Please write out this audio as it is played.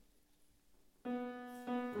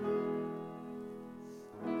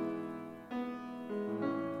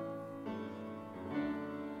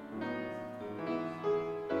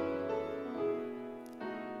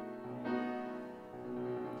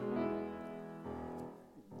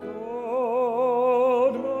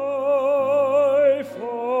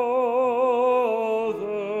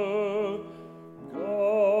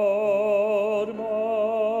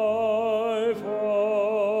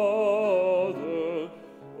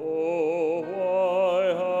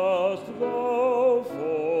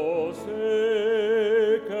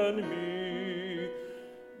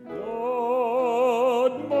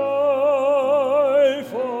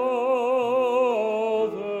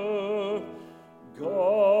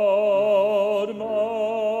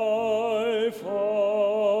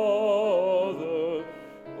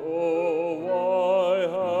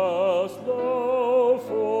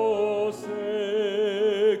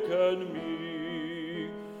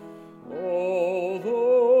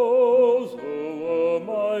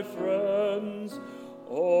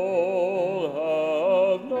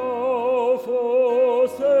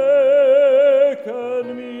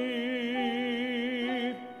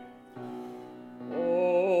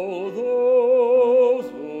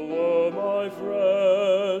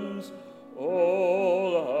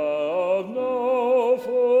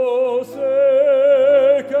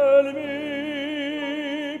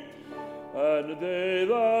they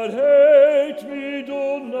that hate me do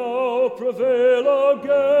now prevail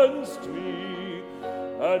against me,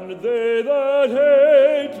 and they that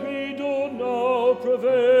hate me do now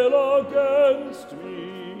prevail against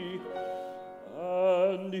me,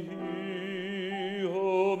 and he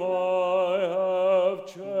whom I have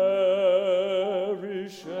cherished,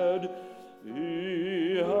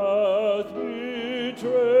 he hath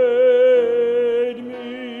betrayed me.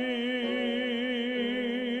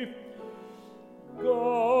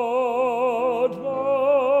 God,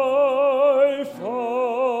 my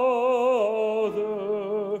Father,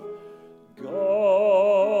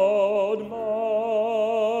 God,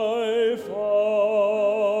 my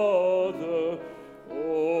Father,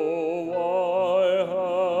 oh, why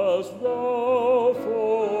hast thou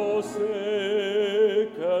forsaken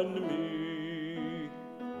me?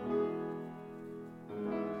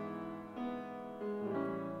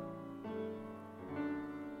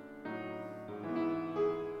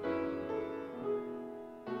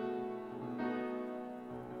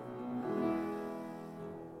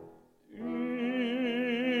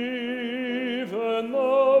 Even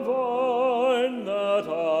the vine that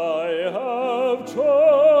I have chosen,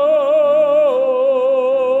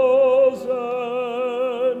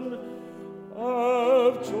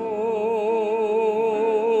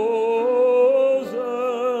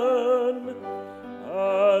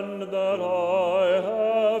 and that I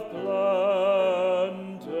have planted.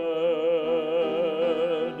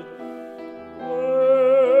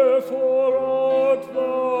 Wherefore art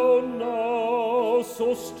thou now so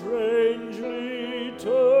strangely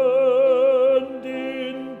turned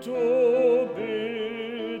into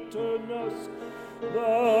bitterness,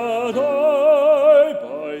 that I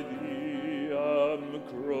by thee am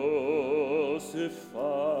crucified?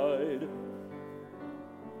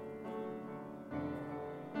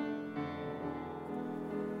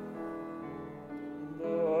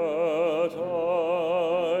 That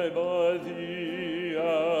I by thee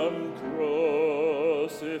am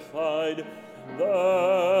crucified, that